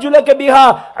உஹாஜ்ஜு லக பிஹா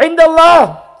இன்தல்லாஹ்,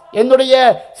 என்னுடைய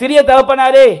சிறிய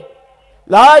தகப்பனாரே,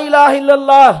 லா இலாஹ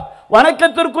இல்லல்லாஹ்,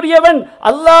 வணக்கத்திற்குரியவன்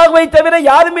அல்லாஹ்வை தவிர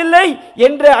யாரும் இல்லை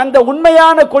என்ற அந்த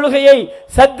உண்மையான கொள்கையை,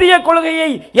 சத்திய கொள்கையை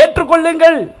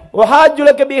ஏற்றுக்கொள்ளுங்கள்.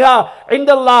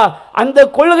 அந்த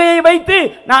கொள்கையை வைத்து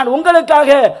நான் உங்களுக்காக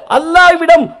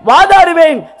அல்லாஹ்விடம்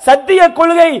வாதாடுவேன். சத்திய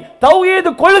கொள்கை, தௌஹீத்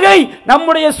கொள்கை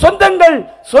நம்முடைய சொந்தங்கள்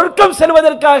சொர்க்கம்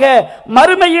செல்வதற்காக,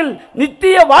 மறுமையில்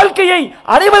நித்திய வாழ்க்கையை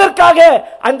அடைவதற்காக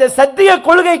அந்த சத்திய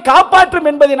கொள்கை காப்பாற்றும்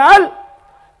என்பதனால்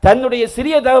தன்னுடைய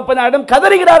சிறிய தகப்பனாரிடம்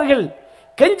கதறுகிறார்கள்,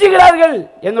 கெஞ்சுகிறார்கள்.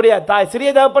 என்னுடைய சிறிய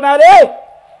தகப்பனாரே,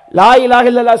 லா இலாஹ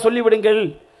இல்லல்லாஹ் சொல்லிவிடுங்கள்,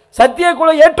 சத்திய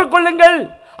கொள்கை ஏற்றுக்கொள்ளுங்கள்,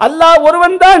 அல்லாஹ்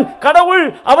ஒருவன் தான் கடவுள்,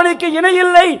 அவனுக்கு இணை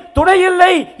இல்லை, துணை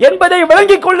இல்லை என்பதை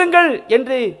விளங்கிக் கொள்ளுங்கள்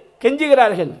என்று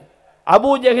கெஞ்சுகிறார்கள்.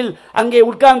 அபூ ஜஹில் அங்கே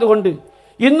உட்கார்ந்து கொண்டு,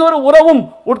 இன்னொரு உறவும்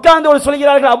உட்கார்ந்து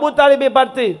சொல்கிறார்கள் அபூ தாலிபை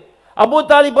பார்த்து, அபூ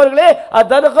தாலிப் அவர்களே,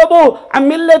 அதர்கபு அன்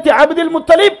மில்லத்தி அப்துல்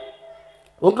முத்தலிப்,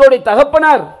 உங்களுடைய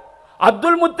தகப்பனார்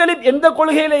அப்துல் முத்தலிப் எந்த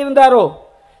கொள்கையில இருந்தாரோ,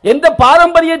 எந்த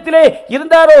பாரம்பரியத்திலே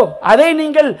இருந்தாரோ அதை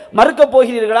நீங்கள் மறுக்க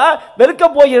போகிறீர்களா, வெறுக்க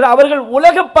போகிறீர்களா? அவர்கள்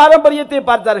உலக பாரம்பரியத்தை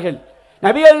பார்த்தார்கள்,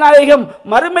 நபிகள் நாயகம்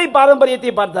மறுமை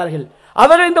பாரம்பரியத்தை பார்த்தார்கள்,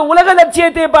 அவர்கள் இந்த உலக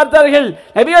லட்சியத்தை பார்த்தார்கள்.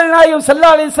 நபிகள் நாயகம்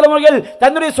ஸல்லல்லாஹு அலைஹி வஸல்லம் அவர்கள்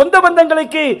தன்னுடைய சொந்த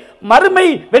பந்தங்களுக்கு மறுமை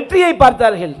வெற்றியை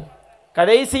பார்த்தார்கள்.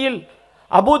 கடைசியில்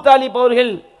அபூ தாலிப்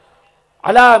அவர்கள்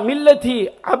அலா மில்லத்தி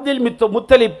அப்துல்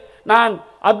முத்தலிப், நான்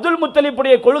அப்துல்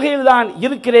முத்தலிப்புடைய கொள்கையில் தான்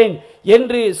இருக்கிறேன்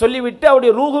என்று சொல்லிவிட்டு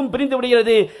அவருடைய ரூஹும் பிரிந்து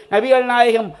விடுகிறது. நபிகள்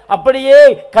நாயகம் அப்படியே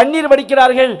கண்ணீர்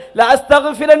வடிக்கிறார்கள்.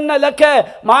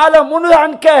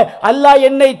 அல்லாஹ்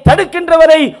என்னை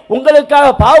தடுக்கின்றவரை உங்களுக்காக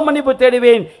பாவ மன்னிப்பு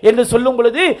தேடுவேன் என்று சொல்லும்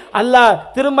பொழுது அல்லாஹ்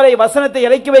திருமறை வசனத்தை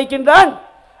இறக்கி வைக்கின்றான்.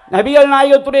 நபிகள்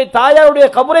நாயகத்துடைய தாயாருடைய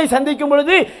கபரை சந்திக்கும்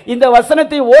பொழுது இந்த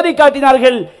வசனத்தை ஓதி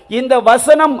காட்டினார்கள். இந்த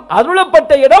வசனம்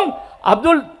அருளப்பட்ட இடம்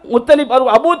அப்துல் முத்தலிப்,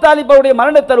 அபூ தாலிப் அவருடைய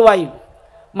மரண தருவாயில்.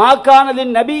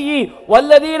 மாகானலின் நபியி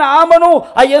வல்லதீன ஆமனு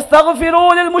அயஸ்தக்ஃபிரூ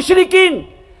லில் முஷ்ரிகீன்,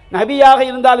 நபியாக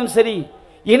இருந்தாலும் சரி,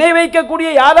 இணை வைக்கக்கூடிய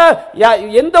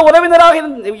எந்த உறவினராக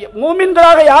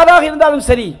மூமின்களாக யாராக இருந்தாலும்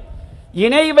சரி,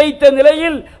 இணை வைத்த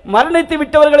நிலையில் மரணித்து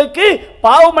விட்டவர்களுக்கு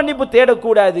பாவ மன்னிப்பு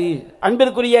தேடக்கூடாது.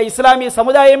 அன்பிற்குரிய இஸ்லாமிய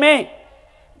சமுதாயமே,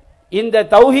 இந்த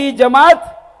தௌஹீத் ஜமாத்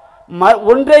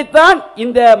ஒன்றைத்தான்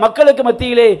இந்த மக்களுக்கு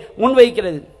மத்தியிலே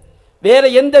முன்வைக்கிறது. வேற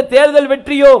எந்த தேர்தல்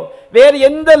வெற்றியோ வேறு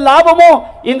எந்த லாபமோ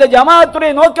இந்த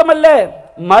ஜமாத்துடைய நோக்கமல்ல.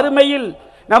 மறுமையில்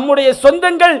நம்முடைய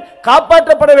சொந்தங்கள்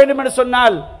காப்பாற்றப்பட வேண்டும் என்று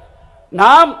சொன்னால்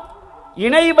நாம்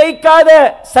இணை வைக்காத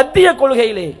சத்திய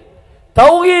கொள்கையிலே,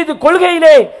 தௌஹீத்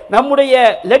கொள்கையிலே நம்முடைய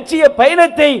லட்சிய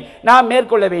பயணத்தை நாம்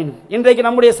மேற்கொள்ள வேண்டும். இன்றைக்கு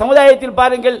நம்முடைய சமுதாயத்தில்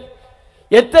பாருங்கள்,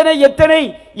 எத்தனை எத்தனை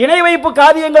இணை வைப்பு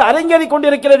காரியங்கள் அரங்கேறிக்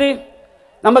கொண்டிருக்கிறது.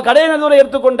 நம்ம கடையனூரை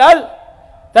எடுத்துக்கொண்டால்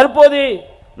தற்போது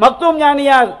மக்தூம்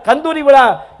ஞானியார் கந்தூரி விழா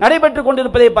நடைபெற்றுக்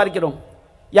கொண்டிருப்பதை பார்க்கிறோம்.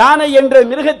 யானை என்ற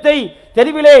மிருகத்தை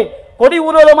தெருவிலே கொடி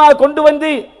ஊர்வலமாக கொண்டு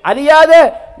வந்து அறியாத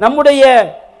நம்முடைய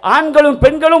ஆண்களும்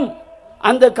பெண்களும்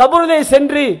அந்த கபூரிலே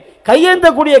சென்று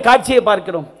கையேந்தக்கூடிய காட்சியை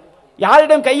பார்க்கிறோம்.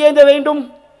 யாரிடம் கையேந்த வேண்டும்?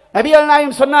 நபிகள்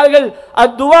நாயகம் சொன்னார்கள்,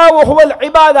 அத்துவா வஹுவல்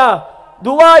இபாதா,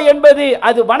 துவா என்பது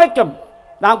அது வணக்கம்.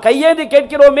 நாம் கையேந்தி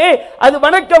கேட்கிறோமே அது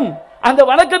வணக்கம். அந்த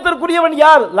வணக்கத்திற்குரியவன்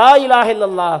யார்? லா இலாஹ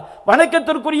இல்லல்லாஹ்,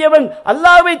 வணக்கத்திற்குரியவன்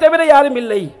அல்லாஹ்வை தவிர யாரும்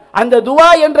இல்லை. அந்த துவா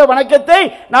என்ற வணக்கத்தை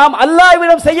நாம்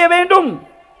அல்லாஹ்விடம் செய்ய வேண்டும்.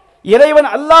 இறைவன்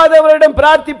அல்லாதவரிடம்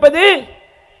பிரார்த்திப்பது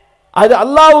அது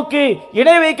அல்லாஹ்வுக்கு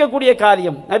இணை வைக்கக்கூடிய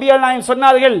காரியம். நபிகள் நாயகம்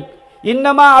சொன்னார்கள்,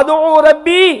 இன்னமா அதுஉ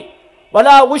ரப்பி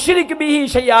வலா உஷ்ரிக் பிஹி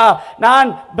ஷைஆ, நான்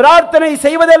பிரார்த்தனை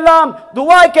செய்வதெல்லாம்,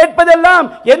 துவா கேட்பதெல்லாம்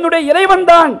என்னுடைய இறைவன்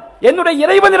தான், என்னுடைய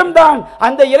இறைவனிடம்தான்,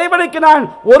 அந்த இறைவனுக்கு நான்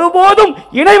ஒருபோதும்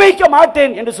இணை வைக்க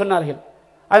மாட்டேன் என்று சொன்னார்கள்.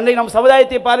 அன்றைக்கு நம்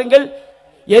சமுதாயத்தை பாருங்கள்,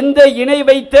 எந்த இணை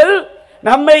வைத்தல்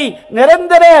நம்மை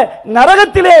நிரந்தர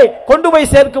நரகத்திலே கொண்டு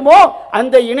போய் சேர்க்குமோ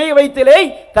அந்த இணை வைத்தலை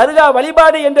தர்கா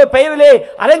வழிபாடு என்ற பெயரிலே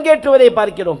அரங்கேற்றுவதை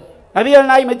பார்க்கிறோம். நபிகள்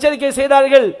நாயகம் எச்சரிக்கை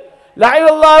செய்தார்கள்,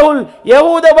 லஅனல்லாஹுல்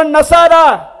யஹூத வன் நஸாரா,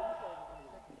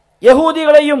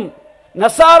 யஹூதிகளையும்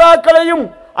நஸாராக்களையும்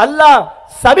அல்லாஹ்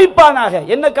சபிப்பானாக.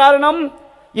 என்ன காரணம்?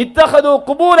 இத்தஹது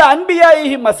குபூர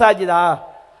அன்பியாயிஹிம் மசாஜிதா,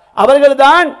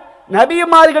 அவர்கள்தான்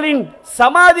நபிமார்களின்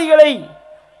சமாதிகளை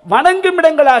வணங்கும்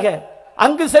இடங்களாக,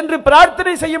 அங்கு சென்று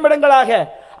பிரார்த்தனை செய்யும் இடங்களாக,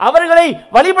 அவர்களை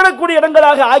வழிபடக்கூடிய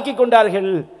இடங்களாக ஆக்கி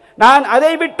கொண்டார்கள். நான்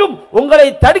அதை விட்டும் உங்களை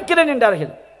தடுக்கிறேன்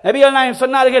என்றார்கள். நபிகள் நாயகம்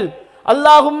சொன்னார்கள்,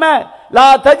 அல்லாஹும்ம லா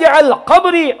தஜ்அல்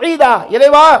கப்ரி ஈதா,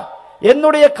 இறைவா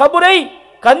என்னுடைய கபரை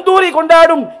கந்தூரி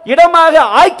கொண்டாடும் இடமாக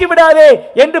ஆக்கிவிடாதே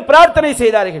என்று பிரார்த்தனை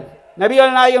செய்தார்கள்.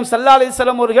 நபிகள் நாயகம் ஸல்லல்லாஹு அலைஹி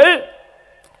வஸல்லம் அவர்கள்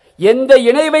எந்த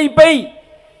இணை வைப்பை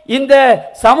இந்த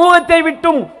சமூகத்தை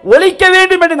விட்டும் ஒழிக்க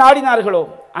வேண்டும் என்று நாடினார்களோ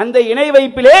அந்த இணை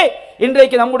வைப்பிலே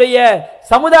இன்றைக்கு நம்முடைய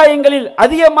சமுதாயங்களில்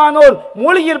அதிகமானோர்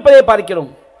மூழ்கி இருப்பதை பார்க்கிறோம்.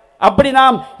 அப்படி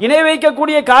நாம் இணை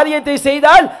வைக்கக்கூடிய காரியத்தை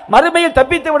செய்தால் மறுமையில்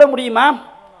தப்பித்து விட முடியுமா?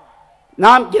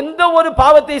 நாம் எந்த ஒரு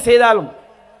பாவத்தை செய்தாலும்,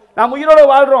 நாம் உயிரோடு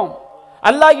வாழ்றோம்,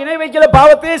 அல்லாஹ் இணை வைக்கிற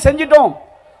பாவத்தையே செஞ்சிட்டோம்,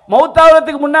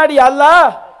 மௌத்தாவதுக்கு முன்னாடி அல்லாஹ்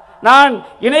நான்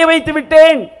இணை வைத்து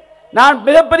விட்டேன், நான்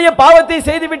மிகப்பெரிய பாவத்தை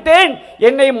செய்து விட்டேன்,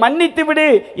 என்னை மன்னித்து விடு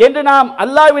என்று நாம்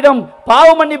அல்லாஹ்விடம் பாவ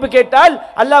மன்னிப்பு கேட்டால்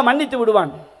அல்லாஹ் மன்னித்து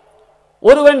விடுவான்.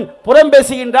 ஒருவன் புறம்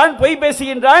பேசுகின்றான், பொய்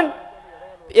பேசுகின்றான்,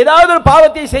 ஏதாவது ஒரு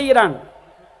பாவத்தை செய்கிறான்,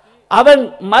 அவன்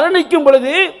மரணிக்கும்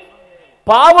பொழுது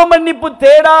பாவ மன்னிப்பு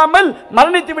தேடாமல்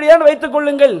மரணித்து விடுகிறான் வைத்துக்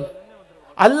கொள்ளுங்கள்.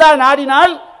 அல்லாஹ்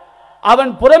நாடினால்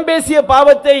அவன் புறம் பேசிய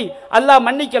பாவத்தை அல்லாஹ்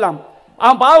மன்னிக்கலாம்.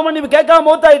 அவன் பாவ மன்னிப்பு கேட்காம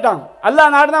மௌத்தாயிட்டான்,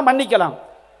 அல்லாஹ் நாடினா மன்னிக்கலாம்.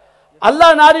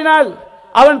 அல்லாஹ் நாடினால்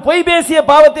அவன் பொய் பேசிய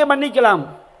பாவத்தை மன்னிக்கலாம்.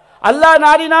 அல்லாஹ்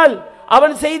நாடினால்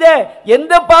அவன் செய்த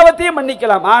எந்த பாவத்தையும்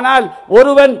மன்னிக்கலாம். ஆனால்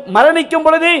ஒருவன் மரணிக்கும்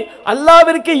பொழுது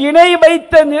அல்லாஹ்விற்கு இணை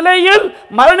வைத்த நிலையில்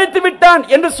மரணித்து விட்டான்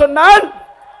என்று சொன்னால்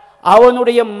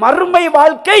அவனுடைய மறுமை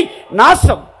வாழ்க்கை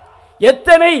நாசம்.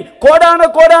 எத்தனை கோடான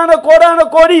கோடான கோடான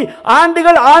கோடி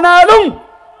ஆண்டுகள் ஆனாலும்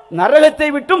நரகத்தை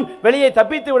விட்டும் வெளியே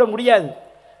தப்பித்து விட முடியாது,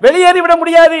 வெளியேறிவிட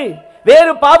முடியாது.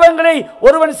 வேறு பாவங்களை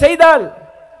ஒருவன் செய்தால்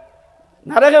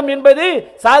நரகம் என்பது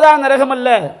சாதாரண நரகம் அல்ல.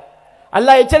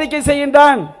 அல்லாஹ் எச்சரிக்கை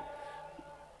செய்கின்றான்,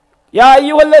 யா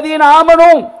அய்யுஹல்லதீன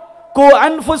ஆமனூ கு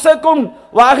அன்ஃபுஸக்கும்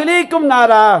வ அஹ்லீக்கும்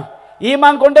நாரா,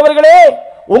 ஈமான் கொண்டவர்களே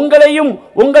உங்களையும்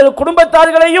உங்கள்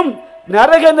குடும்பத்தார்களையும்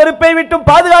நரக நெருப்பை விட்டு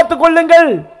பாதுகாத்துக் கொள்ளுங்கள்.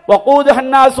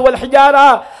 வகூதுஹன் நாஸ் வல் ஹிஜாரா,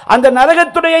 அந்த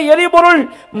நரகத்துடைய எரிபொருள்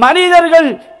மனிதர்கள்,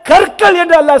 கற்கள்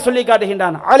என்று அல்லாஹ் சொல்லி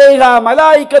காட்டுகின்றான். அலைஹா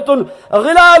மலாயிகத்துன்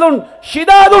கிலாலுன்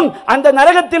ஷிதாதுன், அந்த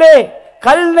நரகத்திலே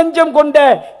கல் நெஞ்சம் கொண்ட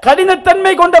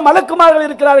கடினத்தன்மை கொண்ட மலக்குமார்கள்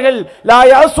இருக்கிறார்கள். லா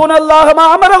யஸூனல்லாஹ மா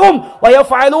அமரஹும் வ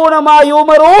யஃஅலூன மா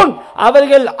யுமரூன்,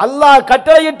 அவர்கள் அல்லாஹ்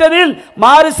கட்டளையிட்டதில்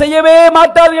மாறு செய்யவே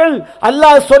மாட்டார்கள்,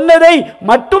 அல்லாஹ் சொன்னதை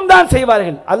மட்டும்தான்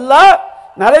செய்வார்கள். அல்லாஹ்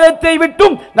நரகத்தை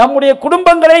விட்டும் நம்முடைய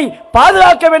குடும்பங்களை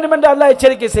பாதுகாக்க வேண்டும் என்று அல்லாஹ்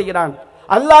எச்சரிக்கை செய்கிறான்.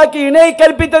 அல்லாஹ்க்கு இணை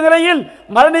கற்பித்த நிலையில்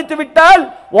மரணித்து விட்டால்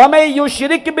வமை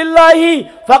யுஷ்ரிக் பில்லாஹி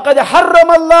ஃபகத்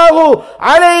ஹர்ரமல்லாஹு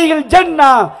அலைஹில்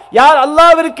ஜன்னah, யார்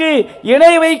அல்லாஹ்விற்கு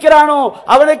இணை வைக்கிறானோ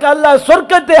அவனுக்கு அல்லாஹ்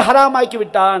சொர்க்கத்தை ஹராமாக்கி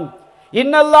விட்டான்.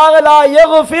 இன்னல்லாஹ லா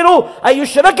யக்ஃபிரு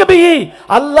அய்யுஷ்ரக பிஹி,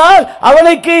 அல்லாஹ்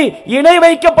அவனுக்கு இணை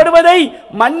வைக்கப்படுவதை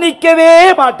மன்னிக்கவே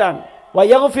மாட்டான்.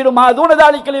 வயக்ஃபிரு மா தூன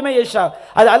ذلك லிமன் யஷா,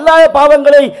 அது அல்லாஹ்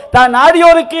பாவங்களை தான்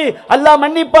நாடியோருக்கு அல்லாஹ்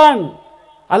மன்னிப்பான்.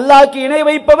 அல்லாஹ்க்கு இணை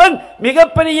வைப்பவன்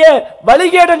மிகப்பெரிய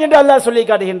வழிகேடன் என்று அல்லாஹ் சொல்லி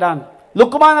காட்டுகின்றான்.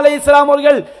 லுக்மான் அலைஹிஸ்ஸலாம்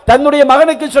அவர்கள் தன்னுடைய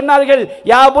மகனுக்கு சொன்னார்கள்,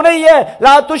 யா புனைய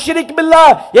லா துஷ்ரிக்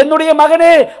பில்லாஹ், என்னுடைய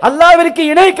மகனே அல்லாஹ்விற்கு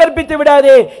இணை கற்பித்து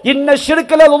விடாதே, இன்ன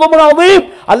ஷிர்க லظுல்முன் அதீம்,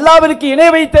 அல்லாஹ்விற்கு இணை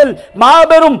வைத்தல்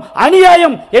மாபெரும்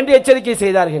அநியாயம் என்று எச்சரிக்கை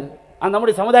செய்தார்கள்.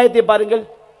 நம்முடைய சமுதாயத்தை பாருங்கள்,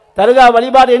 தர்கா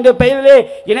வழிபாடு என்ற பெயரிலே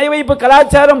இணை வைப்பு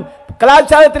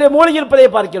கலாச்சாரத்திலே மூழ்கி இருப்பதை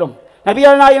பார்க்கிறோம்.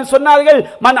 நபிகள் நாயகம் சொன்னார்கள்,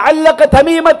 மன் அல்லக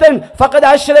தமீமத்தன் ஃபகத்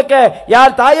அஷ்ரக,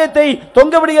 யார் தாயத்தை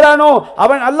தொங்க விடுகிறானோ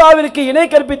அவன் அல்லாஹ்விற்கு இணை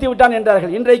கற்பித்து விட்டான்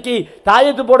என்றார்கள். இன்றைக்கு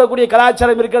தாயத்து போடக்கூடிய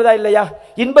கலாச்சாரம் இருக்கிறதா இல்லையா?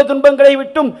 இன்ப துன்பங்களை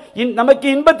விட்டும் நமக்கு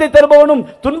இன்பத்தை தருபவனும்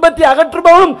துன்பத்தை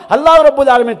அகற்றுபவனும் அல்லாஹ்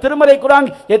ரப்பல் ஆலமீன். திருமறை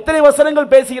குர்ஆன் எத்தனை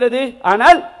வசனங்கள் பேசுகிறது,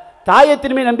 ஆனால்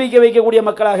தாயத்தின் மீது நம்பிக்கை வைக்கக்கூடிய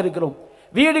மக்களாக இருக்கிறோம்.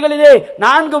 வீடுகளிலே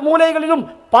 4 மூலைகளிலும்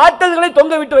பாட்டல்களை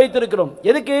தொங்க விட்டு வைத்திருக்கிறோம்.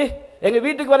 எதுக்கு? எங்க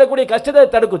வீட்டுக்கு வரக்கூடிய கஷ்டத்தை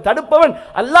தடுப்பவன்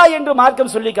அல்லாஹ் என்று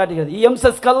மார்க்கம் சொல்லி காட்டுகிறது.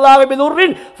 யம்சஸ்கல்லாஹு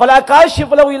பிதுர்ரின் ஃபலா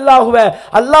காஷிஃப லஹு இல்லா ஹுவ,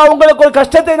 அல்லாஹ் உங்களுக்கு ஒரு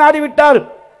கஷ்டத்தை நாடிவிட்டால்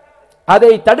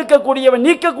அதை தடுக்கக்கூடியவன்,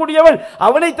 நீக்கக்கூடியவன்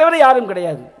அவனை தவிர யாரும்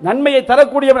கிடையாது. நன்மையை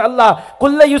தரக்கூடியவன் அல்லாஹ்.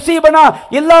 குல்ல யுசீபனா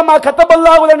இல்லாமா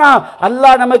கதபல்லாஹு லனா,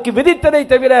 அல்லாஹ் நமக்கு விதித்ததை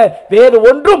தவிர வேறு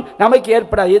ஒன்றும் நமக்கு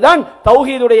ஏற்படாது. இதுதான்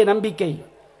தௌஹீதுடைய நம்பிக்கை.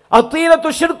 அத்தீரத்து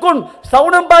ஷிர்குன்,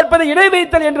 சவுனம் பார்ப்பதை இணை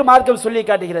வைத்தல் என்று மார்க்கம் சொல்லி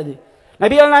காட்டுகிறது.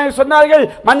 நபிகள் நாயகம் சொன்னார்கள்,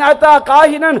 மன் அத்தா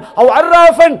காஹினன் அவ்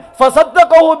அர்ராஃபன்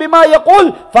ஃபஸத்தகஹு பிமா யகூல்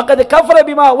ஃபகத் கஃபர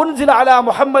பிமா உன்ஸில அலா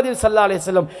முஹம்மதின் ஸல்லல்லாஹு அலைஹி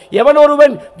வஸல்லம், எவன்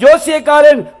ஒருவன்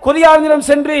ஜோசியக்காரன் குறியாளனிடம்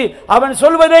சென்று அவன்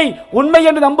சொல்வதை உண்மை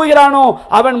என்று நம்புகிறானோ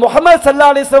அவன் முஹம்மது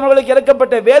ஸல்லல்லாஹு அலைஹி வஸல்லம் அவர்களுக்கு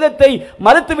இறக்கப்பட்ட வேதத்தை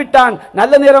மறுத்து விட்டான்.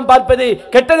 நல்ல நேரம் பார்ப்பது,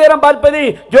 கெட்ட நேரம் பார்ப்பது,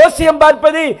 ஜோசியம்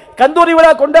பார்ப்பது, கந்தூரி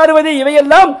விழா கொண்டாடுவது,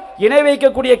 இவையெல்லாம் இணை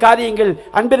வைக்கக்கூடிய காரியங்கள்.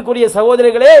 அன்பிற்குரிய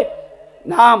சகோதரர்களே,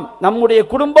 நாம் நம்முடைய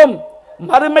குடும்பம்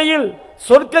மறுமையில்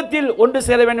சொர்க்கத்தில் ஒன்று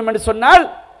சேர வேண்டும் என்று சொன்னால்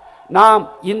நாம்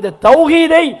இந்த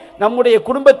தௌஹீதை நம்முடைய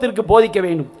குடும்பத்திற்கு போதிக்க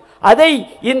வேண்டும். அதை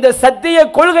இந்த சத்திய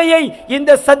கொள்கையை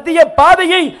இந்த சத்திய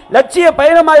பாதையை லட்சிய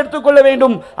பயணமாக எடுத்துக்கொள்ள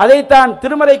வேண்டும். அதைத்தான்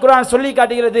திருமறை குர்ஆன் சொல்லி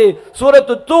காட்டுகிறது.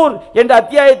 சூரத்து தூர் என்ற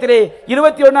அத்தியாயத்திலே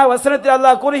 21 வசனத்தில்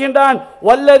அல்லாஹ் கூறுகின்றான்,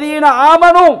 வல்லதீன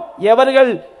ஆமனு,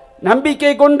 எவர்கள்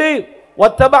நம்பிக்கை கொண்டு,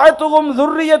 வத்தபஅத்துஹும்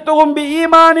ذُرِّيَّتُهُم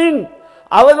بِإِيمَانٍ,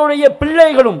 அவர்களுடைய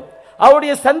பிள்ளைகளும்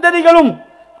அவருடைய சந்ததிகளும்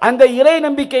அந்த இறை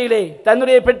நம்பிக்கையிலே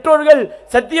தன்னுடைய பெற்றோர்கள்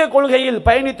சத்திய கொள்கையில்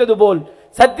பயணித்தது போல்,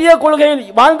 சத்திய கொள்கையில்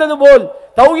வாழ்ந்தது போல்,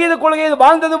 தௌஹீது கொள்கையில்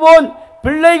வாழ்ந்தது போல்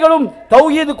பிள்ளைகளும்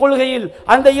தௌஹீது கொள்கையில்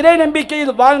அந்த இறை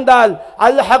நம்பிக்கையில் வாழ்ந்தால்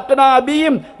அல்ஹக்னா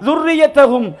பிஹிம்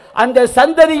ذُرِّيَّتَهُم, அந்த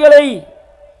சந்ததிகளை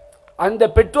அந்த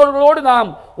பெற்றோர்களோடு நாம்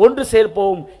ஒன்று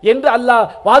சேர்ப்போம் என்று அல்லாஹ்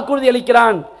வாக்குறுதி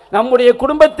அளிக்கிறான். நம்முடைய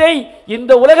குடும்பத்தை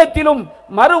இந்த உலகத்திலும்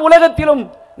மறு உலகத்திலும்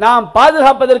நாம்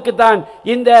பாதுகாப்பதற்கு தான்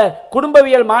இந்த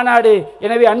குடும்பவியல் மாநாடு.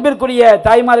 எனவே அன்பிற்குரிய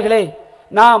தாய்மார்களே,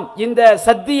 நாம் இந்த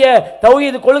சத்திய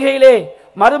தௌஹீது கொள்கையிலே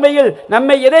மறுமையில்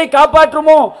நம்மை எதை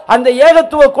காப்பாற்றுமோ அந்த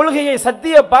ஏகத்துவ கொள்கையை,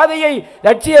 சத்திய பாதையை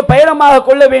லட்சிய பயணமாக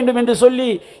கொள்ள வேண்டும் என்று சொல்லி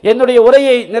என்னுடைய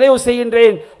உரையை நிறைவு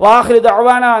செய்கின்றேன். வாஹிரு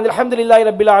தஅவானா அல்ஹம்துலில்லாஹி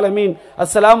ரப்பில் ஆலமீன்.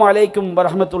 அஸ்ஸலாமு அலைக்கும்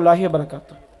வரஹ்மத்துல்லாஹி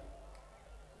வபரகாத்துஹு.